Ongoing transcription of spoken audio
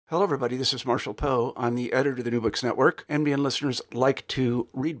Hello, everybody. This is Marshall Poe. I'm the editor of the New Books Network. NBN listeners like to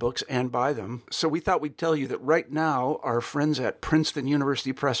read books and buy them. So we thought we'd tell you that right now, our friends at Princeton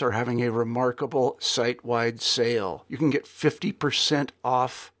University Press are having a remarkable site-wide sale. You can get 50%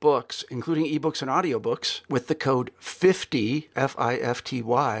 off books, including ebooks and audiobooks, with the code 50,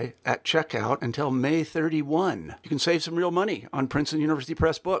 F-I-F-T-Y, at checkout until May 31. You can save some real money on Princeton University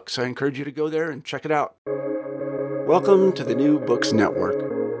Press books. I encourage you to go there and check it out. Welcome to the New Books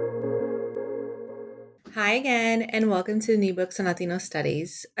Network. Hi again, and welcome to New Books on Latino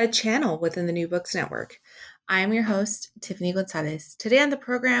Studies, a channel within the New Books Network. I am your host, Tiffany González. Today on the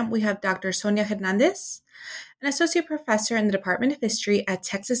program, we have Dr. Sonia Hernández, an associate professor in the Department of History at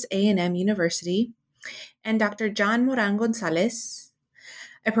Texas A&M University, and Dr. John Morán González,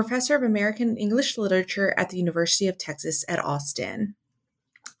 a professor of American English Literature at the University of Texas at Austin.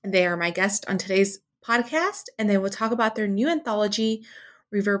 They are my guest on today's podcast, and they will talk about their new anthology,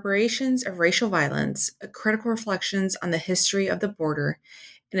 Reverberations of Racial Violence, critical reflections on the history of the border.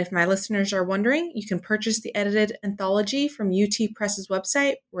 And if my listeners are wondering, you can purchase the edited anthology from UT Press's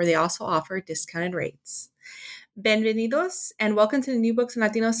website, where they also offer discounted rates. Bienvenidos, and welcome to the New Books in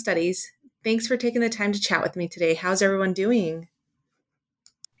Latino Studies. Thanks for taking the time to chat with me today. How's everyone doing?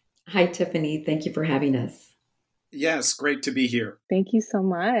 Hi, Tiffany. Thank you for having us. Yes, great to be here. Thank you so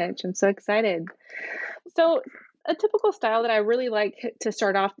much. I'm so excited. So, a typical style that I really like to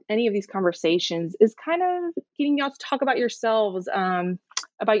start off any of these conversations is kind of getting y'all to talk about yourselves,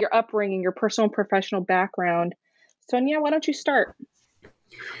 about your upbringing, your personal and professional background. Sonia, why don't you start?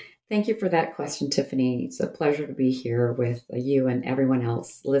 Thank you for that question, Tiffany. It's a pleasure to be here with you and everyone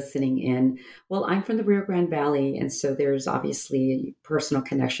else listening in. Well, I'm from the Rio Grande Valley, and so there's obviously a personal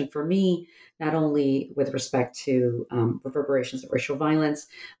connection for me, not only with respect to reverberations of racial violence,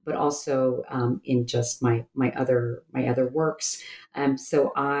 but also in just my other works.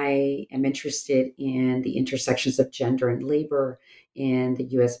 So I am interested in the intersections of gender and labor in the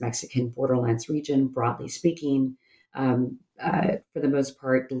U.S.-Mexican borderlands region, broadly speaking. For the most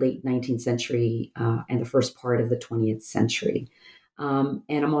part, late 19th century and the first part of the 20th century. And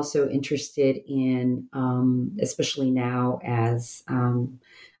I'm also interested in, especially now as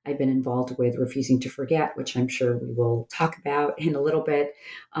I've been involved with Refusing to Forget, which I'm sure we will talk about in a little bit,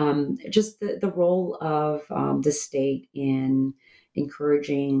 just the role of the state in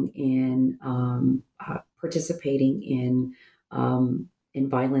encouraging, in participating in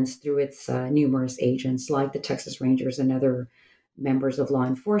violence through its numerous agents like the Texas Rangers and other members of law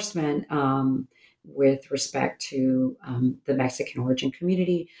enforcement with respect to the Mexican origin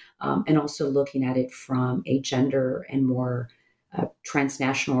community, and also looking at it from a gender and more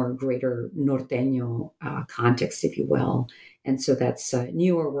transnational or greater norteño context, if you will. And so that's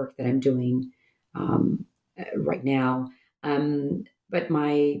newer work that I'm doing right now. But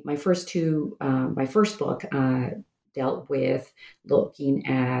my first book dealt with looking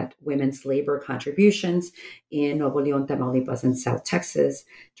at women's labor contributions in Nuevo León, Tamaulipas, and South Texas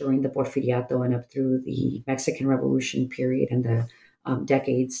during the Porfiriato and up through the Mexican Revolution period and the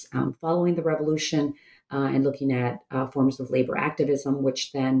decades following the revolution, and looking at forms of labor activism,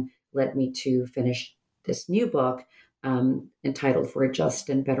 which then led me to finish this new book entitled For a Just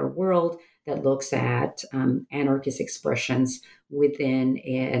and Better World, that looks at anarchist expressions within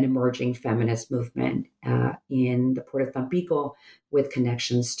an emerging feminist movement in the port of Tampico, with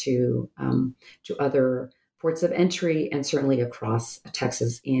connections to other ports of entry and certainly across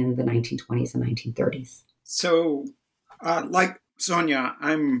Texas in the 1920s and 1930s. So, like Sonia,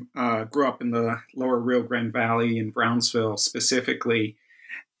 I'm grew up in the lower Rio Grande Valley in Brownsville specifically,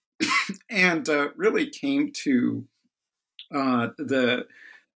 and really came to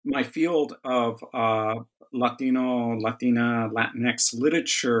my field of Latino, Latina, Latinx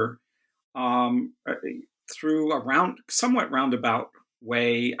literature through a somewhat roundabout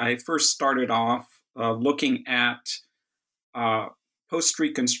way. I first started off looking at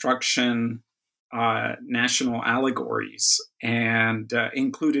post-Reconstruction national allegories, and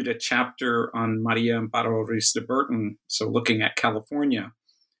included a chapter on Maria Amparo Ruiz de Burton, so looking at California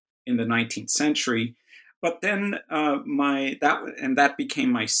in the 19th century. But then that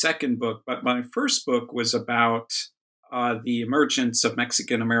became my second book. But my first book was about the emergence of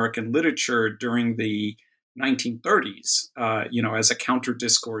Mexican American literature during the 1930s, as a counter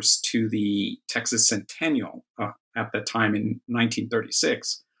discourse to the Texas Centennial at the time in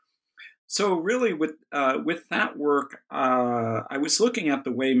 1936. So really, with that work, I was looking at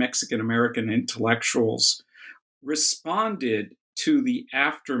the way Mexican American intellectuals responded to the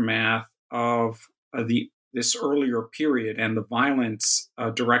aftermath of this earlier period and the violence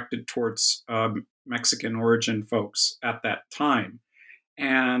directed towards Mexican origin folks at that time.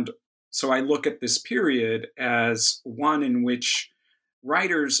 And so I look at this period as one in which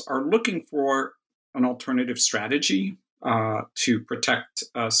writers are looking for an alternative strategy to protect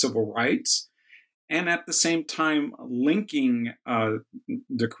civil rights, and at the same time linking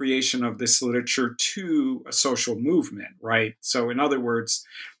the creation of this literature to a social movement, right? So in other words,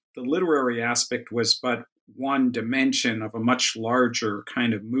 the literary aspect was but one dimension of a much larger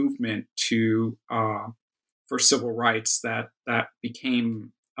kind of movement for civil rights that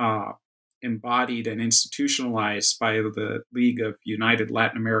became embodied and institutionalized by the League of United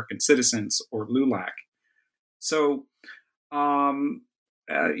Latin American Citizens, or LULAC. So, and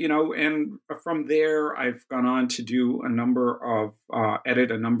from there, I've gone on to do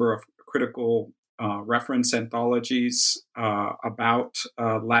edit a number of critical reference anthologies about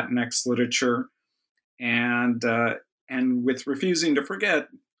Latinx literature, and with Refusing to Forget,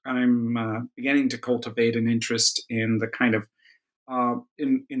 I'm beginning to cultivate an interest in the kind of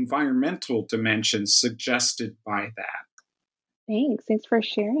environmental dimensions suggested by that. Thanks for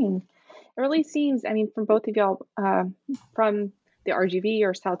sharing. It really seems, I mean, from both of y'all, from the RGV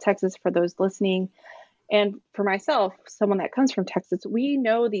or South Texas, for those listening, and for myself, someone that comes from Texas, we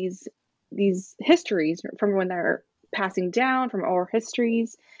know these histories from when they're passing down from oral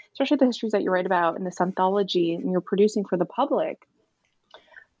histories, especially the histories that you write about in this anthology and you're producing for the public.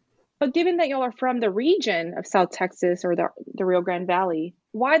 But given that y'all are from the region of South Texas or the Rio Grande Valley,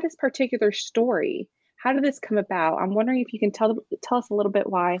 why this particular story? How did this come about? I'm wondering if you can tell us a little bit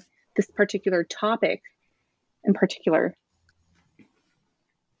why this particular topic in particular.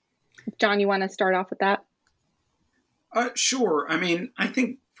 John, you want to start off with that? Sure. I mean, I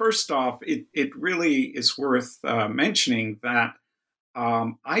think first off, it really is worth mentioning that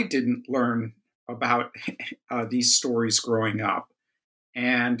I didn't learn about these stories growing up.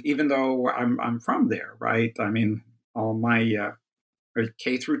 And even though I'm from there, right? I mean, all my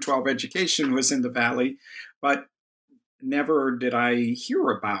K through 12 education was in the Valley, but never did I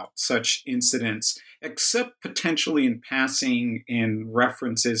hear about such incidents, except potentially in passing in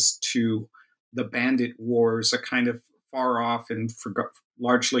references to the Bandit Wars, a kind of far off and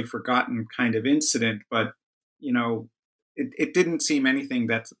largely forgotten kind of incident. But, it didn't seem anything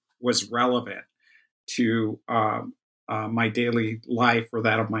that was relevant to my daily life or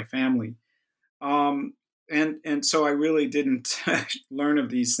that of my family. And so I really didn't learn of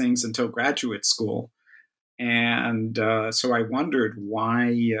these things until graduate school. And so I wondered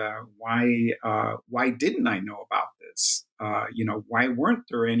why didn't I know about this? Why weren't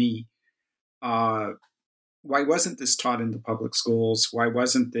there any? Why wasn't this taught in the public schools? Why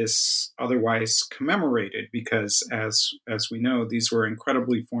wasn't this otherwise commemorated? Because as we know, these were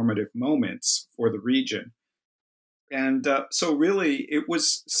incredibly formative moments for the region. And so really, it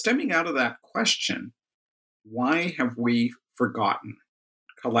was stemming out of that question: why have we forgotten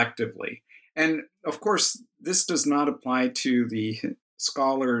collectively? And of course, this does not apply to the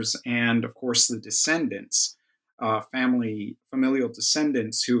scholars and, of course, the descendants, familial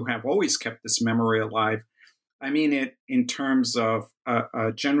descendants who have always kept this memory alive. I mean it in terms of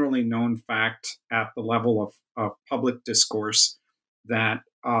a generally known fact at the level of public discourse that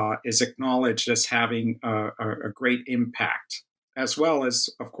is acknowledged as having a great impact, as well as,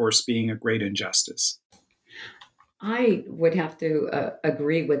 of course, being a great injustice. I would have to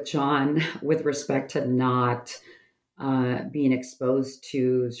agree with John with respect to not being exposed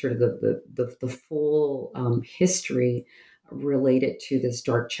to sort of the full history related to this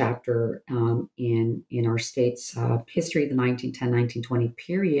dark chapter in our state's history, the 1910-1920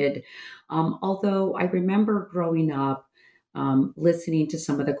 period. Although I remember growing up listening to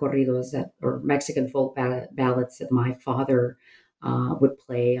some of the corridos or Mexican folk ballads that my father would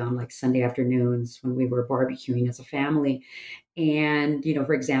play on like Sunday afternoons when we were barbecuing as a family. And,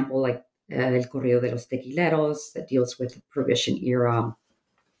 for example, like El Corrido de los Tequileros that deals with the Prohibition era,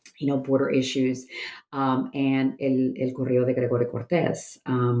 border issues, and El Corrido de Gregorio Cortés,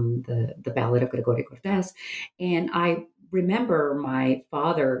 the ballad of Gregorio Cortés. And I remember my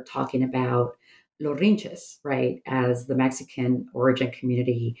father talking about Los Rinches, right, as the Mexican origin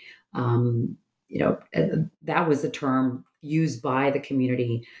community. That was the term used by the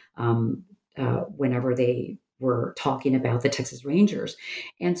community whenever they were talking about the Texas Rangers.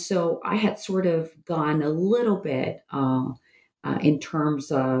 And so I had sort of gone a little bit in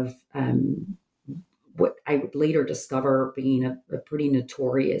terms of what I would later discover being a pretty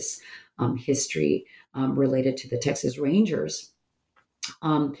notorious history related to the Texas Rangers.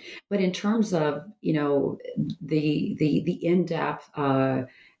 But in terms of, the in-depth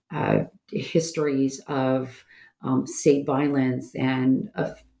histories of state violence and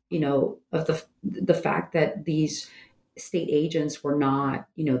of the fact that these state agents were not,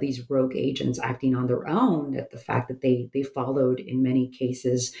 these rogue agents acting on their own. That the fact that they followed in many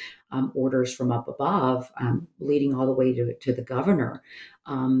cases orders from up above, leading all the way to the governor.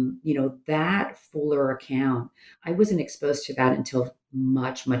 That fuller account, I wasn't exposed to that until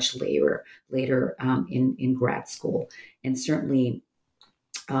much later in grad school, and certainly.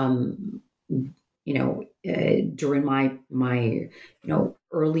 During my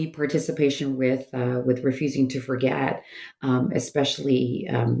early participation with Refusing to Forget, especially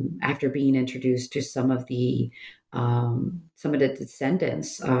after being introduced to some of the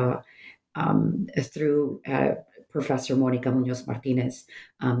descendants through Professor Mónica Muñoz Martinez,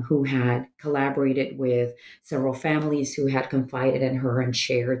 who had collaborated with several families who had confided in her and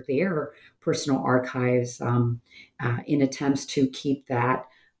shared their personal archives in attempts to keep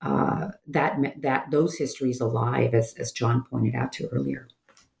those histories alive, as John pointed out to earlier.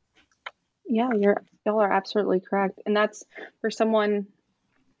 Yeah, y'all are absolutely correct, and that's for someone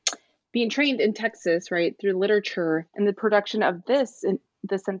being trained in Texas, right, through literature and the production of this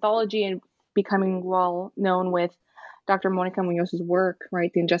anthology, and becoming well known with Dr. Mónica Muñoz's work,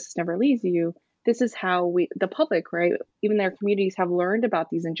 right, The Injustice Never Leaves You. This is how the public, right, even their communities, have learned about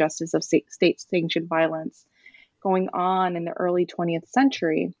these injustices of state-sanctioned violence going on in the early 20th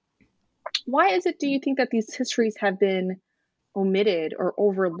century. Why is it, do you think, that these histories have been omitted or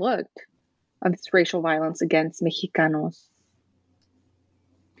overlooked of this racial violence against Mexicanos?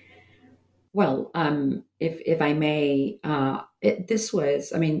 Well, if I may, this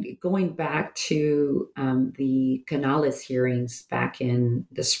was, going back to the Canales hearings back in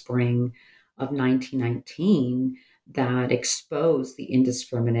the spring of 1919 that exposed the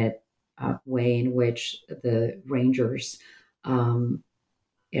indiscriminate way in which the Rangers,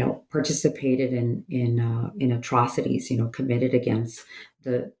 participated in atrocities, committed against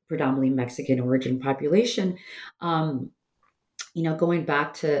the predominantly Mexican origin population. Going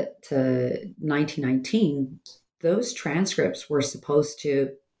back to 1919, those transcripts were supposed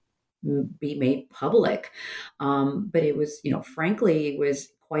to be made public. But it was, frankly, it was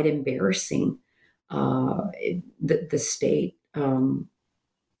quite embarrassing. The state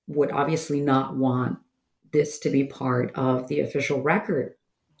would obviously not want this to be part of the official record,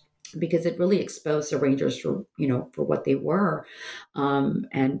 because it really exposed the Rangers for what they were.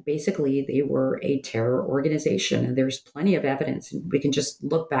 And basically they were a terror organization. And there's plenty of evidence. And we can just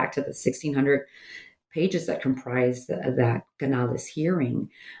look back to the 1,600 pages that comprise that Canales hearing.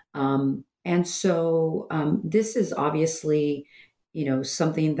 And so this is obviously,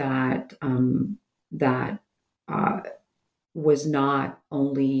 something that was not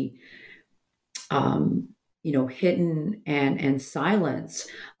only hidden and silenced,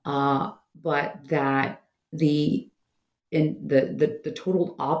 but that the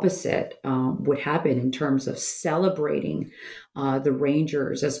total opposite would happen in terms of celebrating the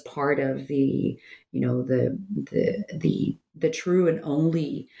Rangers as part of the true and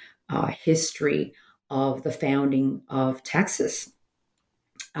only history of the founding of Texas.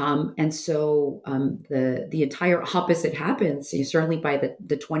 And so the entire opposite happens, certainly by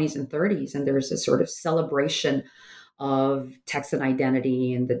the 20s and 30s, and there's a sort of celebration of Texan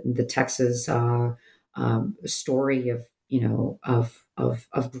identity and the Texas story of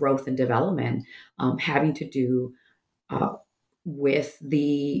growth and development, having to do with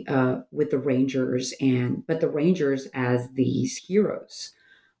the Rangers, but the Rangers as these heroes,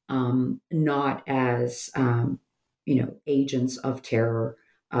 not as agents of terror.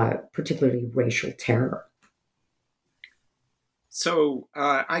 Particularly racial terror. So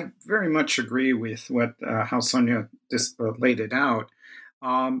I very much agree with how Sonia just laid it out,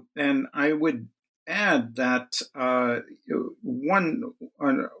 and I would add that one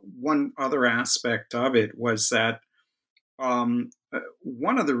other aspect of it was that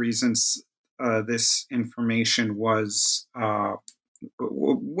one of the reasons this information was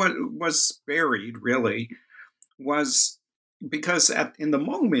buried really was because in the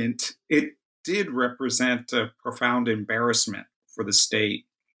moment, it did represent a profound embarrassment for the state,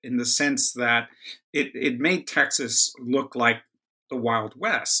 in the sense that it made Texas look like the Wild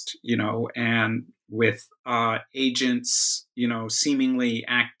West, and with agents, seemingly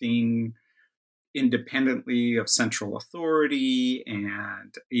acting independently of central authority,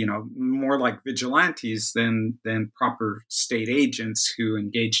 and more like vigilantes than proper state agents who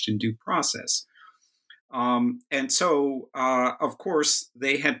engaged in due process. And so, of course,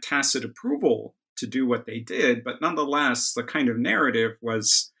 they had tacit approval to do what they did, but nonetheless, the kind of narrative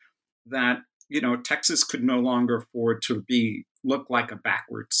was that, Texas could no longer afford to look like a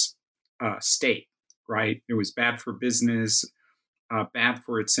backwards state, right? It was bad for business, bad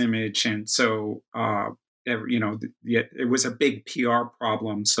for its image. And so it was a big PR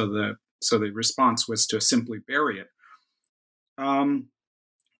problem. So the response was to simply bury it.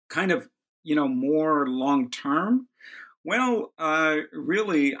 Kind of, more long term. Well,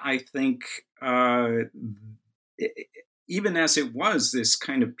 really, I think even as it was this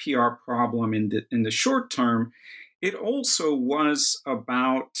kind of PR problem in the short term, it also was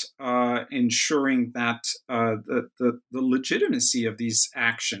about ensuring that the legitimacy of these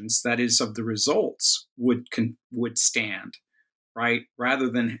actions, that is, of the results, would stand, right? Rather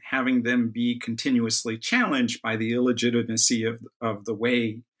than having them be continuously challenged by the illegitimacy of the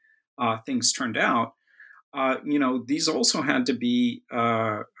way things turned out. These also had to be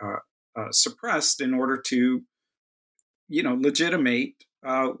suppressed in order to, legitimate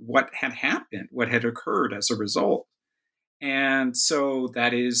what had happened, what had occurred as a result. And so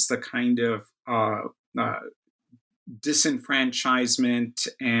that is the kind of disenfranchisement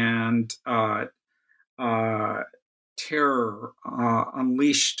and terror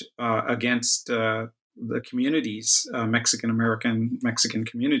unleashed against the communities, Mexican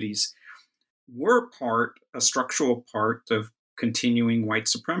communities, were a structural part of continuing white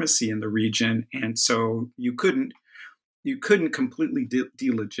supremacy in the region. And so you couldn't completely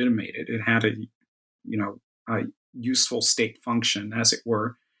delegitimate it. It had a useful state function, as it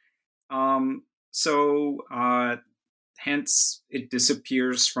were. Hence, it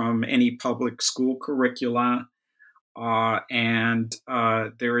disappears from any public school curricula. And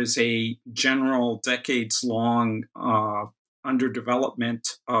there is a general decades-long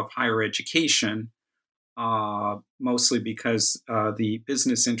underdevelopment of higher education, mostly because the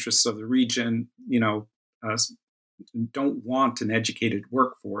business interests of the region, don't want an educated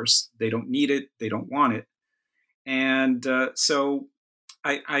workforce. They don't need it. They don't want it. And so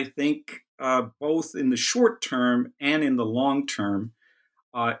I think both in the short term and in the long term,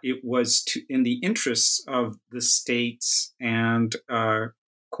 it was in the interests of the states and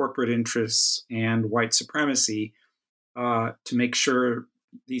corporate interests and white supremacy to make sure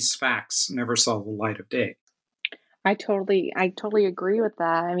these facts never saw the light of day. I totally agree with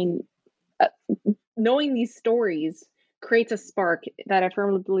that. I mean, knowing these stories creates a spark that I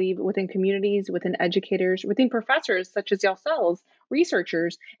firmly believe within communities, within educators, within professors such as yourselves,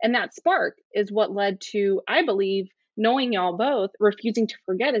 researchers. And that spark is what led to, I believe, knowing y'all both, refusing to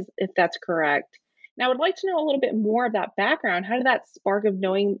forget, if that's correct. Now, I would like to know a little bit more of that background. How did that spark of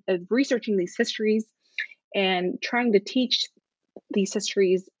researching these histories and trying to teach these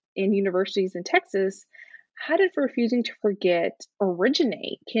histories in universities in Texas, how did refusing to forget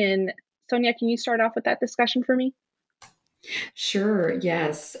originate? Sonia, can you start off with that discussion for me? Sure,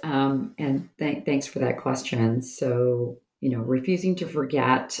 yes. And thanks for that question. So, refusing to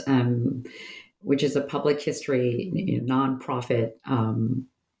forget, which is a public history nonprofit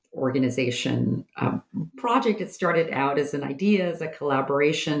organization project. It started out as an idea, as a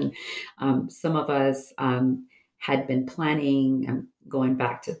collaboration. Some of us had been planning, going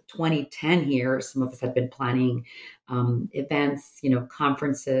back to 2010 here, some of us had been planning events,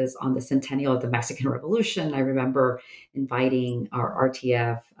 conferences on the centennial of the Mexican Revolution. I remember inviting our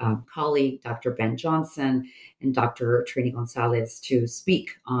RTF colleague, Dr. Ben Johnson, and Dr. Trini González to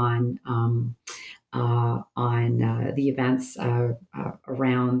speak on the events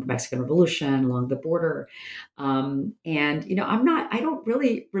around the Mexican Revolution along the border. And, I don't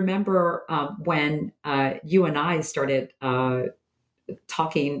really remember when you and I started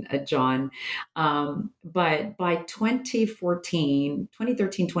talking, John. But by 2013,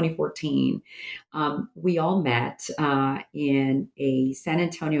 2014, we all met in a San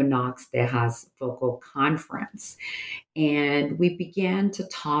Antonio Knox Tejas vocal conference. And we began to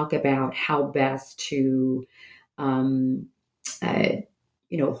talk about how best to,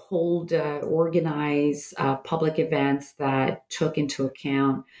 organize public events that took into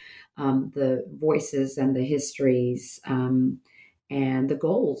account the voices and the histories and the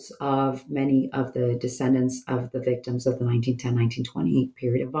goals of many of the descendants of the victims of the 1910-1920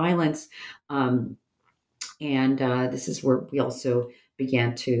 period of violence. And this is where we also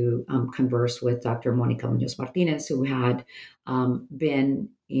began to converse with Dr. Mónica Muñoz Martinez, who had been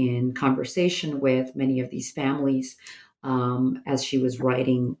in conversation with many of these families as she was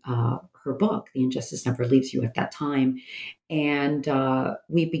writing her book, The Injustice Never Leaves You, at that time. And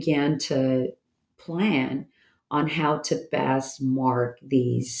we began to plan on how to best mark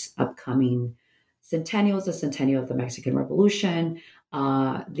these upcoming centennials, the centennial of the Mexican Revolution,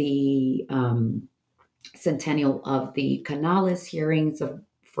 the centennial of the Canales hearings of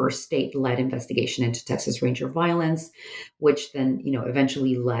first state-led investigation into Texas Ranger violence, which then,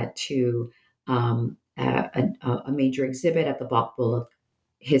 eventually led to a major exhibit at the Bach Bullock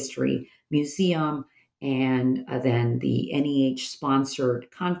History Museum, and then the NEH-sponsored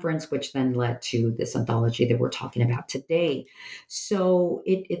conference, which then led to this anthology that we're talking about today. So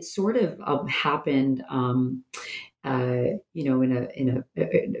it sort of happened, in a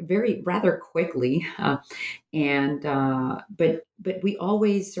very rather quickly, but we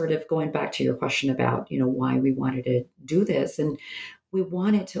always sort of, going back to your question about why we wanted to do this, and we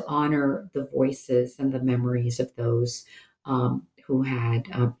wanted to honor the voices and the memories of those who had,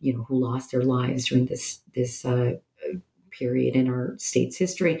 who lost their lives during this period in our state's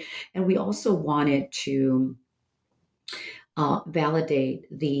history. And we also wanted to validate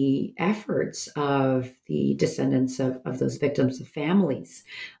the efforts of the descendants of those victims, of families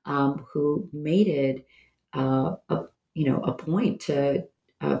who made it a point to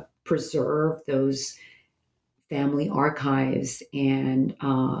preserve those family archives, and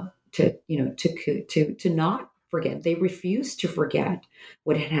to not forget. They refused to forget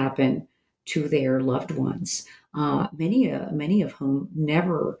what had happened to their loved ones. Many of whom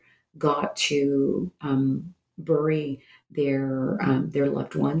never got to bury their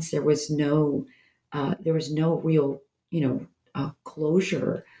loved ones. There was no real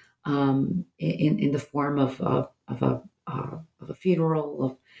closure in the form of a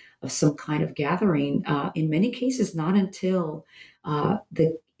funeral, of some kind of gathering. In many cases, not until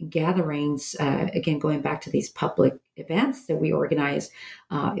the gatherings, again, going back to these public events that we organized,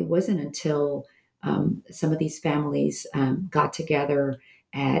 it wasn't until some of these families got together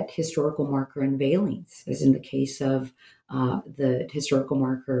at historical marker unveilings, as in the case of the historical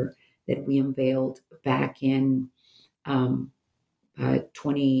marker that we unveiled back in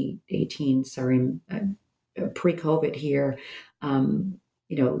 2018, pre-COVID here.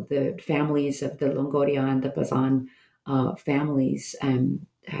 The families of the Longoria and the Bazan families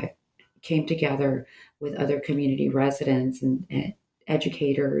came together with other community residents and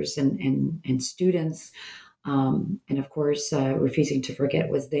educators and students. And of course, Refusing to Forget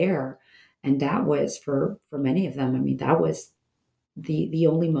was there. And that was, for many of them, I mean, that was the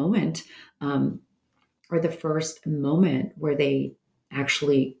only moment, or the first moment, where they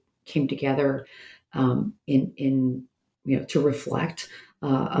actually came together in to reflect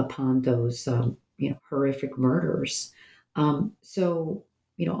upon those horrific murders. So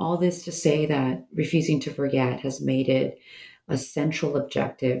all this to say that Refusing to Forget has made it a central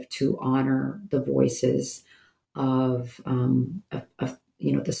objective to honor the voices of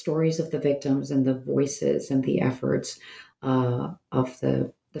the stories of the victims, and the voices and the efforts of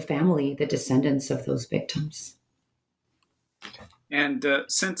the family, the descendants of those victims. And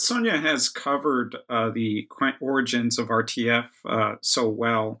since Sonia has covered the origins of RTF so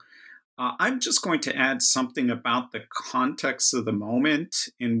well, I'm just going to add something about the context of the moment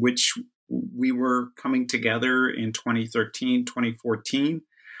in which we were coming together in 2013, 2014.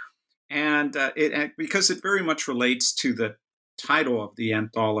 And because it very much relates to the title of the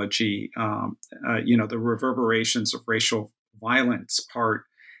anthology, the Reverberations of Racial Violence part.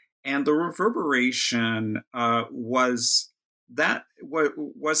 And the reverberation was that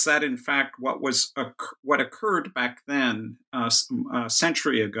in fact what occurred back then, a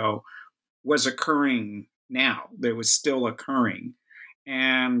century ago, was occurring now. That was still occurring.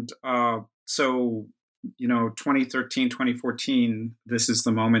 And so 2013, 2014, this is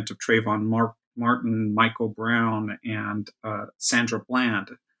the moment of Trayvon Martin, Michael Brown, and Sandra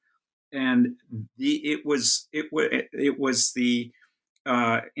Bland. And it was the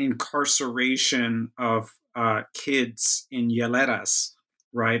incarceration of kids in hieleras,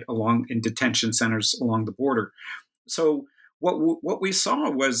 right, in detention centers along the border. So what we saw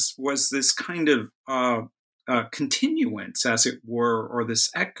was this kind of continuance, as it were, or this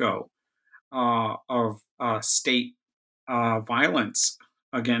echo of state violence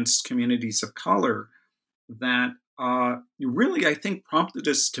against communities of color that really, I think, prompted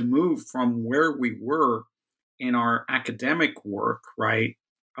us to move from where we were in our academic work, right,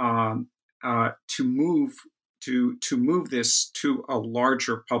 to move this to a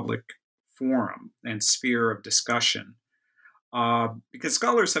larger public forum and sphere of discussion, because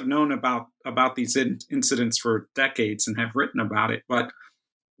scholars have known about these incidents for decades and have written about it. But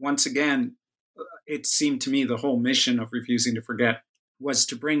once again, it seemed to me the whole mission of Refusing to Forget was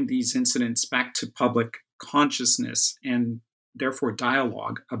to bring these incidents back to public consciousness, and therefore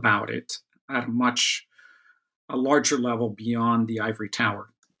dialogue about it at a larger level beyond the ivory tower.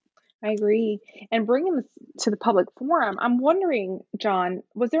 I agree. And bringing this to the public forum, I'm wondering, John,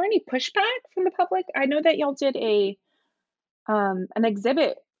 was there any pushback from the public? I know that y'all did an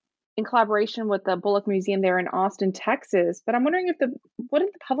exhibit in collaboration with the Bullock Museum there in Austin, Texas, but I'm wondering what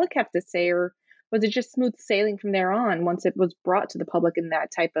did the public have to say, or was it just smooth sailing from there on once it was brought to the public in that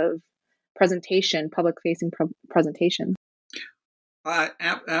type of public-facing presentation.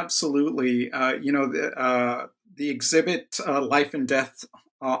 Absolutely. The exhibit Life and Death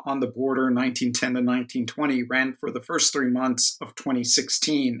on the Border, 1910 to 1920, ran for the first 3 months of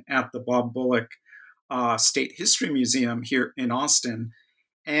 2016 at the Bob Bullock State History Museum here in Austin.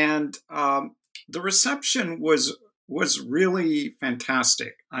 And the reception was really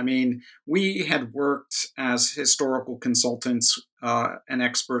fantastic. I mean, we had worked as historical consultants and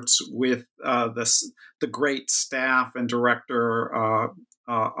experts with the great staff and director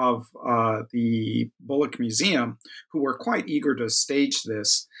of the Bullock Museum, who were quite eager to stage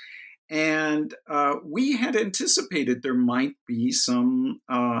this. And we had anticipated there might be some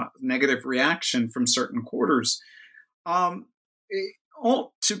negative reaction from certain quarters. To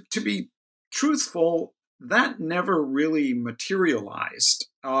be truthful, that never really materialized.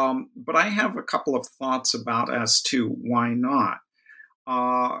 But I have a couple of thoughts about as to why not.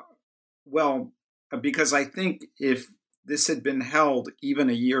 Well, because I think if this had been held even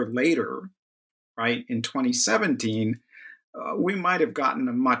a year later, right, in 2017, we might have gotten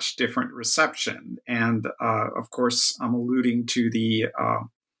a much different reception. And of course, I'm alluding to the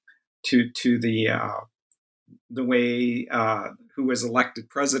way who was elected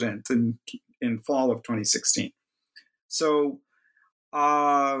president in fall of 2016. So,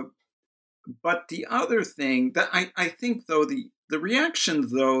 but the other thing that I think, though, the reaction,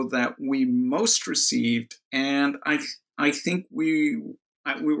 though, that we most received, and I think we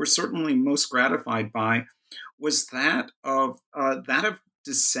were certainly most gratified by, was that of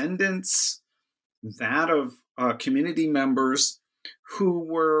descendants, that of community members who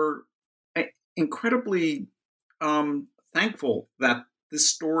were incredibly thankful that this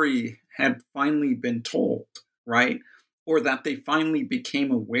story had finally been told, right? Or that they finally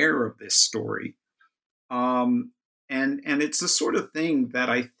became aware of this story. And it's the sort of thing that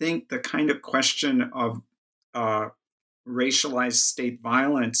I think the kind of question of racialized state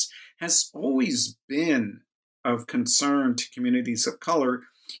violence has always been of concern to communities of color,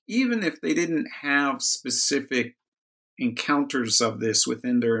 even if they didn't have specific encounters of this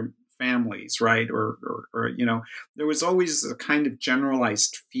within their families, right? Or there was always a kind of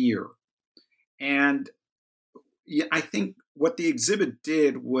generalized fear. And I think what the exhibit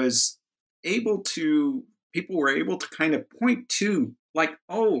did was people were able to kind of point to, like,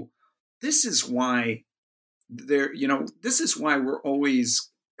 oh, this is why this is why we're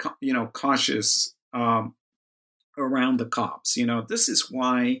always, cautious around the cops. This is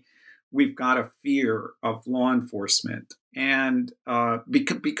why we've got a fear of law enforcement. And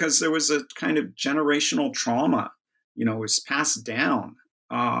because there was a kind of generational trauma, it was passed down.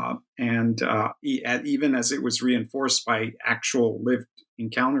 And even as it was reinforced by actual lived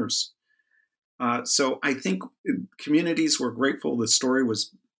encounters. So I think communities were grateful the story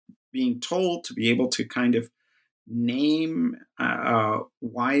was being told, to be able to kind of name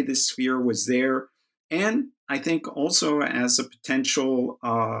why this fear was there. And I think also as a potential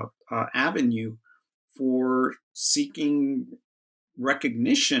avenue for seeking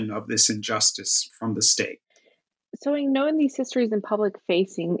recognition of this injustice from the state. So knowing these histories in public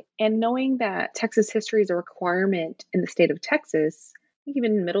facing and knowing that Texas history is a requirement in the state of Texas, I think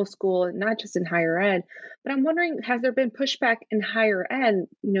even in middle school, not just in higher ed, but I'm wondering, has there been pushback in higher ed,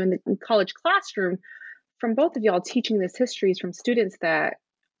 in the college classroom from both of y'all teaching this histories from students that,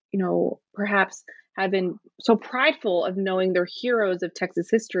 perhaps have been so prideful of knowing they're heroes of Texas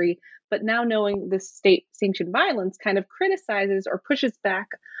history, but now knowing this state-sanctioned violence kind of criticizes or pushes back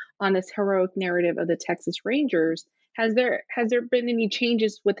on this heroic narrative of the Texas Rangers? Has there been any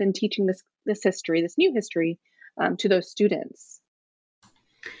changes within teaching this history, this new history, to those students?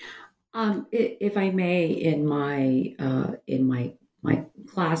 If I may, in my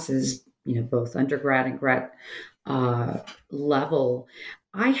classes, both undergrad and grad level,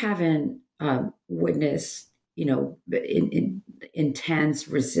 I haven't witnessed intense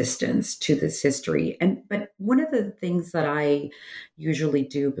resistance to this history. But one of the things that I usually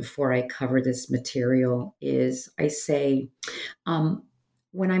do before I cover this material is I say,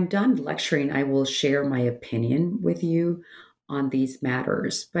 when I'm done lecturing, I will share my opinion with you on these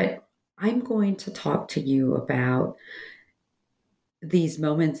matters. But I'm going to talk to you about these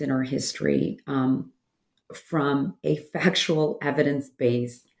moments in our history from a factual,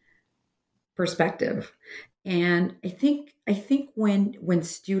 evidence-based perspective. And I think when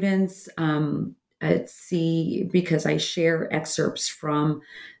students see, because I share excerpts from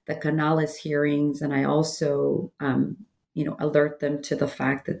the Canales hearings, and I also alert them to the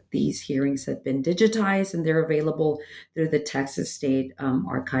fact that these hearings have been digitized and they're available through the Texas State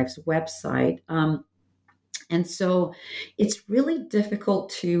Archives website. And so it's really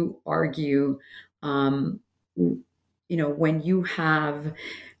difficult to argue, when you have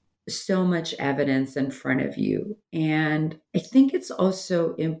so much evidence in front of you. And I think it's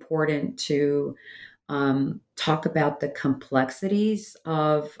also important to talk about the complexities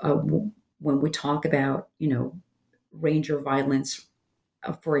of when we talk about, ranger violence,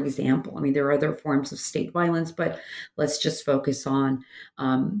 for example. I mean, there are other forms of state violence, but let's just focus on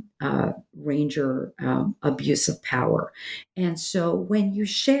ranger abuse of power. And so when you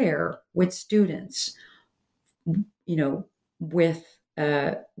share with students, with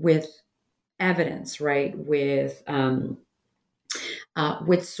evidence, right, with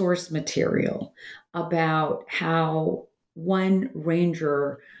source material about how one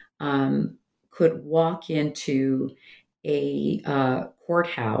ranger could walk into a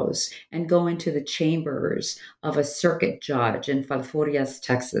courthouse and go into the chambers of a circuit judge in Falfurrias,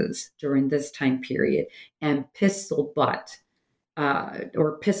 Texas, during this time period, and pistol butt,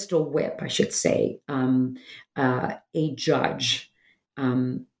 or pistol whip, I should say, a judge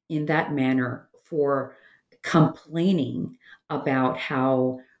in that manner for complaining about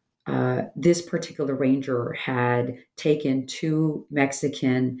how this particular ranger had taken two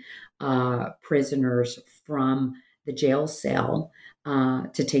Mexican prisoners from the jail cell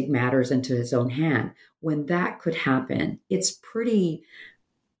to take matters into his own hand. When that could happen, it's pretty,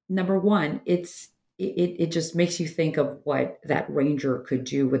 number one, it just makes you think of what that ranger could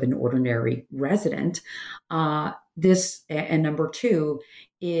do with an ordinary resident. And number two,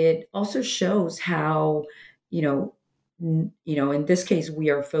 it also shows how, in this case,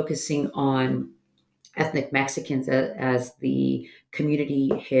 we are focusing on ethnic Mexicans as the community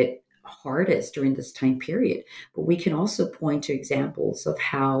hit hardest during this time period. But we can also point to examples of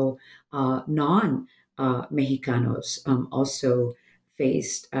how non-Mexicanos also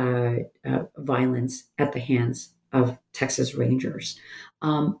faced violence at the hands of Texas Rangers.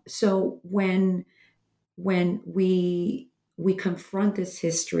 So when we confront this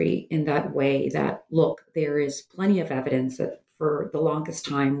history in that way, that look, there is plenty of evidence that for the longest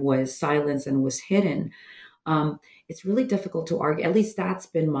time was silenced and was hidden, it's really difficult to argue. At least that's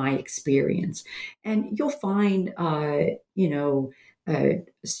been my experience. And you'll find,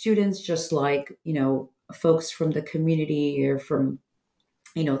 students just like, folks from the community or from,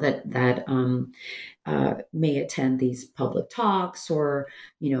 that may attend these public talks, or,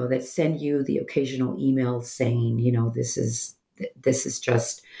 that send you the occasional email saying, this is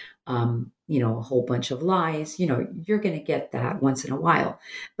just, a whole bunch of lies. You're going to get that once in a while.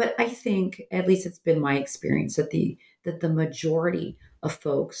 But I think, at least it's been my experience, that the majority of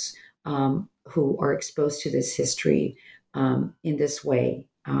folks who are exposed to this history in this way,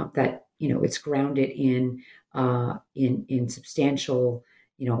 that it's grounded in substantial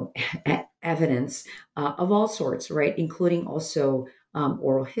evidence of all sorts, right, including also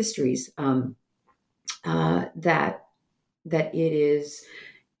oral histories, that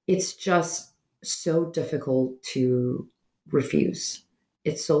it's just so difficult to refuse.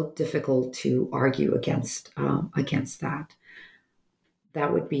 It's so difficult to argue against that.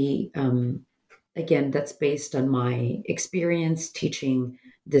 That would be, again, that's based on my experience teaching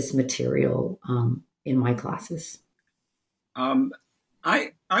this material in my classes.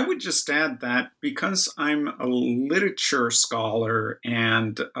 I would just add that because I'm a literature scholar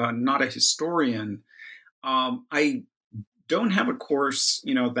and not a historian, I don't have a course,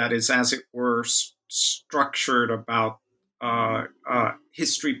 that is, as it were, structured about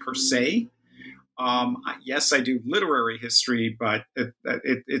history per se. Yes, I do literary history, but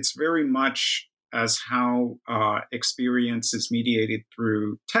it's very much as how experience is mediated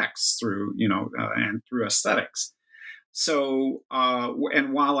through text, through, and through aesthetics. So,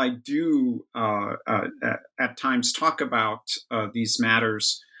 and while I do at times talk about these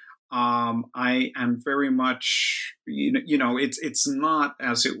matters, I am very much, it's not,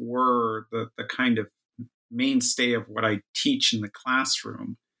 as it were, the kind of mainstay of what I teach in the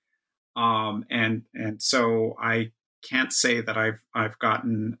classroom, and so I can't say that I've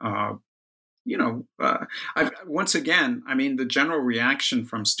gotten, I've once again, I mean, the general reaction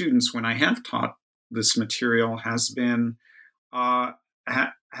from students when I have taught this material has been, why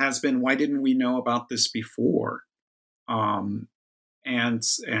didn't we know about this before? And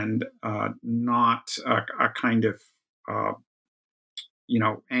not a kind of,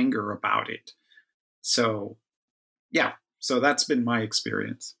 anger about it. So, yeah, so that's been my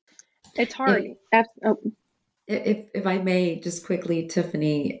experience. It's hard. If I may, just quickly,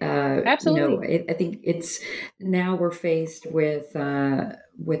 Tiffany, absolutely. I think it's now we're faced with a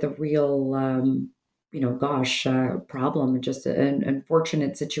real problem, just an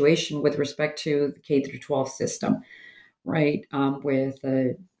unfortunate situation with respect to the K through 12 system, right? With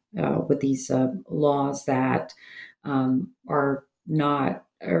these laws that are not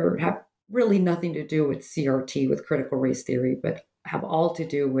or have really nothing to do with CRT, with critical race theory, but have all to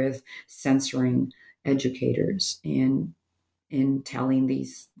do with censoring educators in telling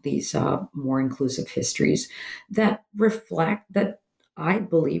these more inclusive histories that I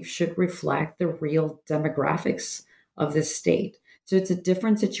believe should reflect the real demographics of this state. So it's a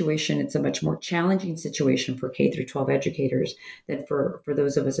different situation. It's a much more challenging situation for K through 12 educators than for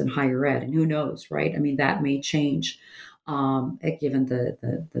those of us in higher ed. And who knows, right? I mean, that may change given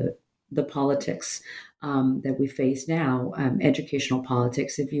the politics that we face now, educational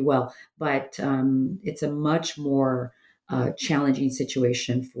politics, if you will. But it's a much more challenging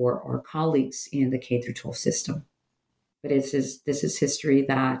situation for our colleagues in the K through 12 system. But this is history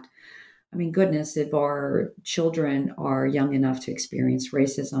that, I mean, goodness, if our children are young enough to experience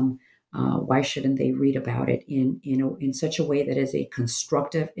racism, why shouldn't they read about it in such a way that is in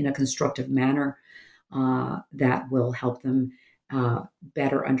a constructive manner that will help them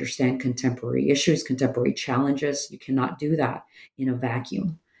better understand contemporary issues, contemporary challenges? You cannot do that in a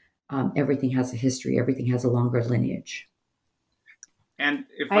vacuum. Everything has a history. Everything has a longer lineage. And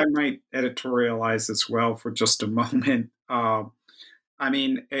if I might editorialize as well for just a moment, one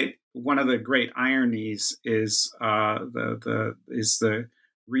of the great ironies is the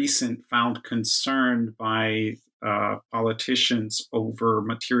recent found concern by politicians over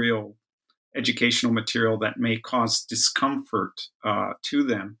educational material that may cause discomfort to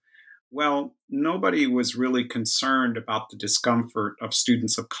them. Well, nobody was really concerned about the discomfort of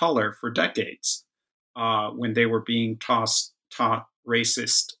students of color for decades when they were being taught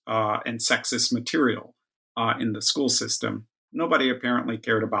racist and sexist material in the school system. Nobody apparently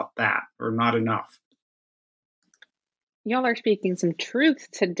cared about that, or not enough. Y'all are speaking some truth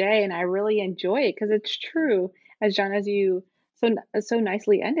today, and I really enjoy it because it's true. As John, as you so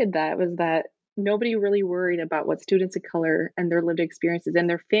nicely ended that, was that nobody really worried about what students of color and their lived experiences and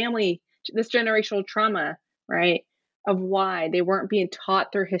their family, this generational trauma, right, of why they weren't being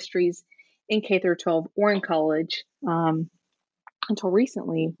taught their histories in K through 12 or in college until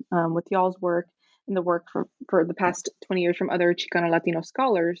recently, with y'all's work and the work for the past 20 years from other Chicano Latino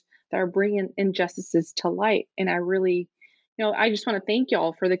scholars that are bringing injustices to light. And I really, I just want to thank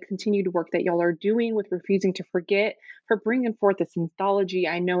y'all for the continued work that y'all are doing with Refusing to Forget, for bringing forth this anthology.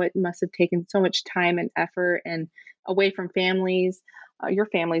 I know it must have taken so much time and effort and away from families, your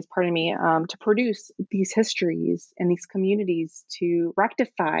families, pardon me, to produce these histories and these communities to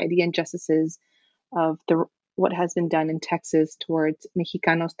rectify the injustices of what has been done in Texas towards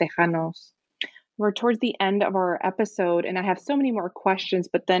Mexicanos, Tejanos. We're towards the end of our episode, and I have so many more questions,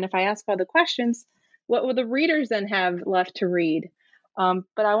 but then if I ask all the questions, what will the readers then have left to read?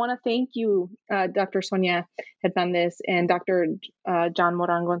 But I want to thank you, Dr. Sonia Hernández and Dr. John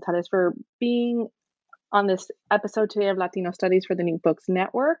Morán González, for being on this episode today of Latino Studies for the New Books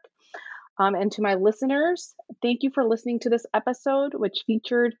Network. And to my listeners, thank you for listening to this episode, which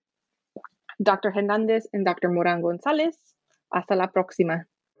featured Dr. Hernández and Dr. Morán González. Hasta la próxima.